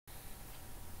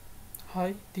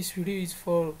Hi, this video is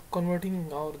for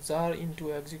converting our jar into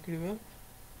executable.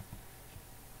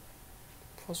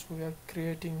 First we are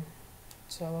creating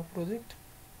Java project.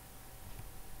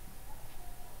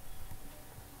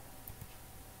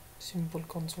 Simple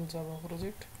console Java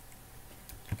project.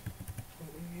 We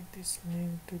will give this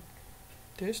name to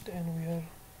test and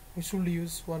we should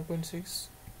use 1.6.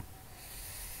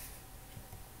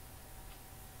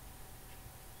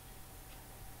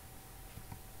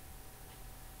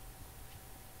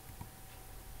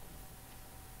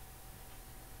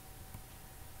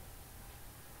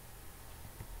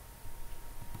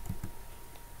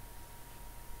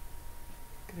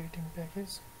 Creating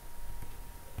package.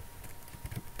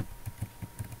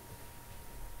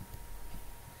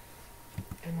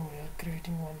 And we are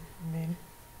creating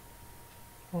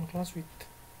one class with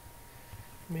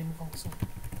main function.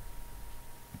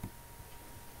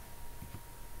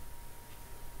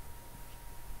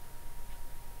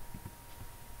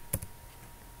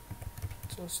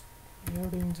 We are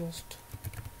doing just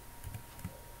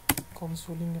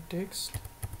consoling a text.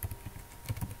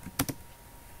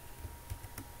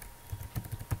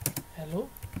 Hello,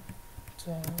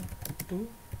 Java 2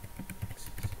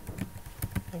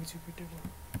 executable.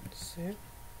 Save.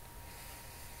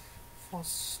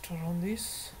 First run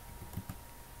this.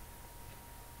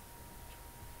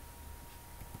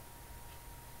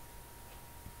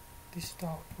 This is the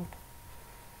output.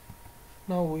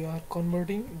 Now we are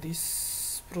converting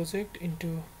this project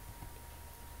into,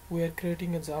 we are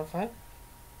creating a jar file.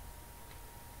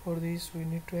 For this we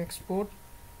need to export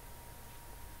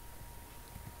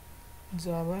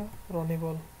Java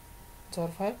runnable jar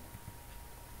file.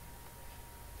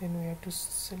 Then we have to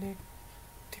select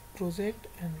the project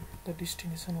and the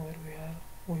destination where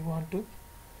we want to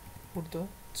put the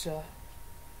jar.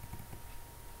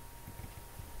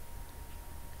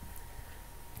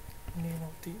 Name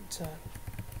of the jar.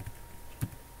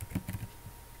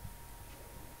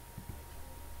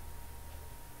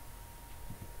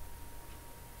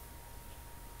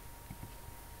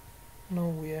 Now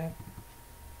we have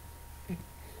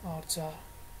our jar.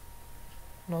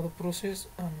 Now the process,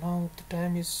 now the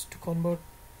time is to convert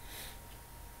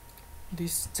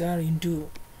this jar into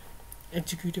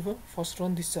executable. First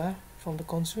run this jar from the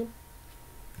console.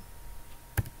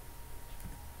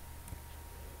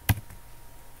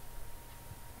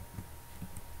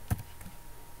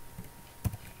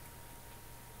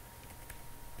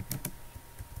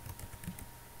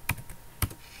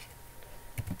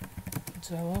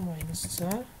 Java minus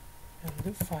jar and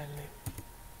the file name.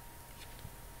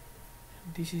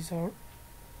 This is our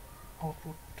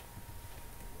output.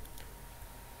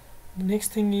 The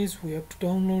next thing is we have to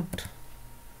download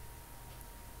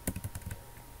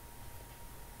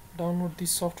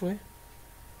this software.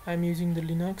 I am using the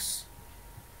Linux,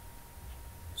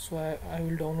 so I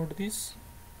will download this.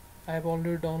 I have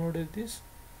already downloaded this,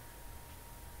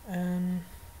 and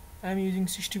I am using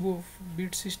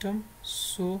 64-bit system,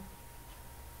 so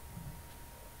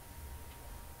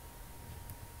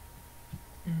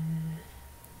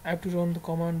I have to run the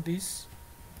command this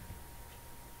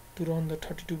to run the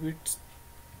 32-bit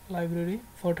library.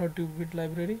 For 32-bit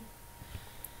library,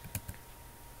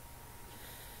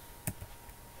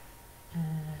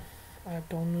 I have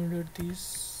downloaded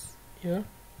this here.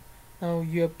 Now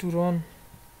you have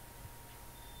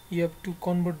to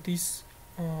convert this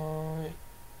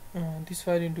this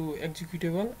file into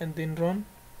executable and then run.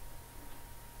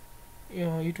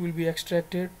 It will be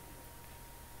extracted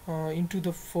into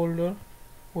the folder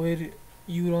where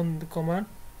you run the command,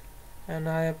 and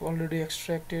I have already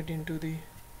extracted into the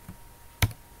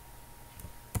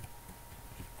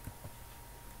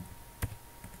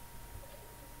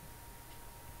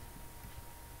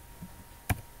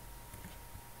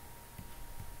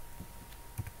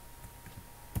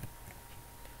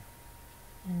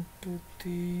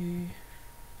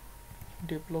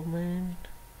development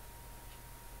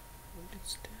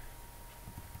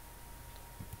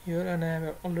here, and I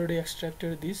have already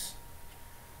extracted this.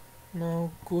 Now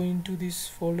go into this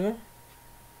folder,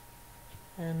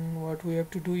 and what we have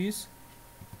to do is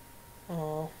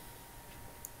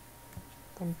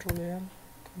Control L,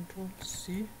 Control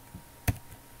C,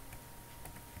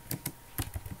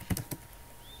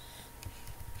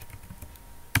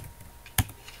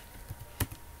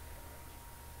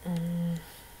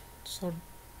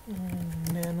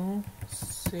 nano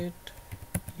set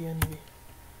env.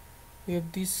 We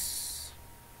have these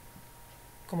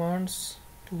commands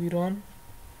to be run,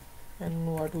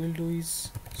 and what we'll do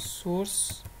is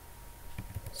source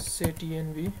set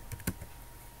env,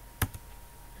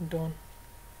 done.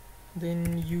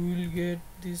 Then you will get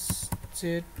this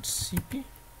ZCP,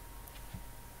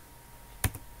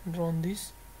 run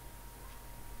this.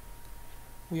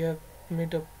 We have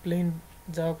made a plain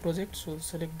Java project, so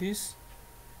select this.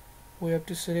 We have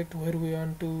to select where we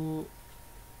want to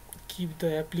keep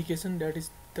the application, that is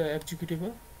the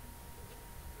executable.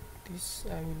 This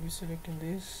I will be selecting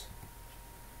this,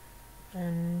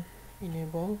 and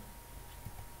enable,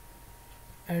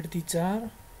 add the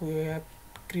jar we have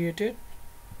created,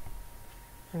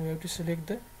 and we have to select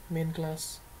the main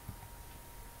class.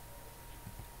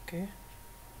 Okay,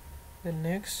 then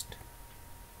next,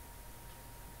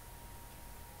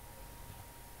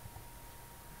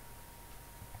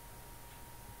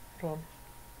 run.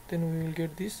 Then we will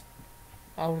get this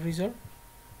our result.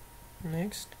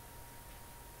 Next,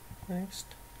 next,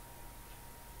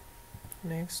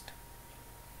 next.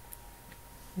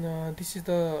 Now this is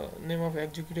the name of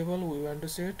executable we want to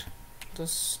set.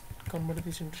 Just convert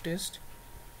this into test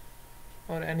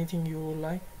or anything you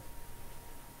like.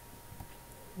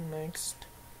 Next,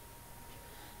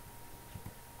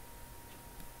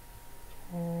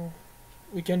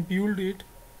 we can build it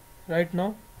right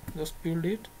now. Just build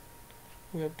it.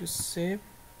 We have to save.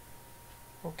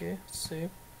 Okay, save,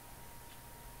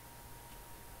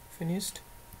 finished.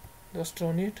 Just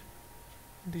run it.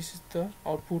 This is the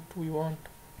output we want.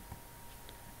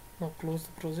 Now close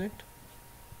the project.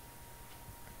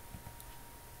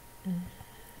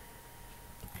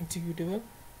 Executable,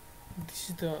 this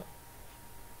is the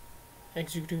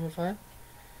executable file.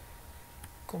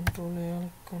 Control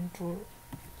L, Control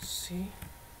C.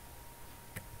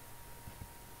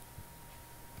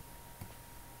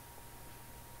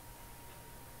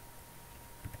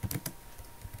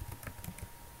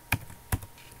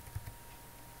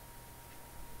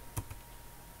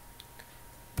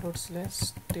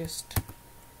 /test,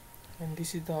 and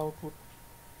this is the output.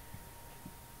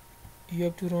 You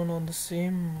have to run on the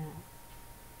same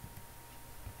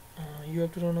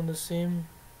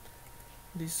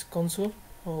this console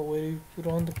where you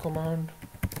run the command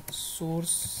source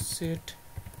set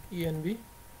env.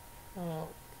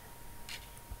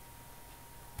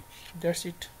 That's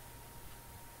it.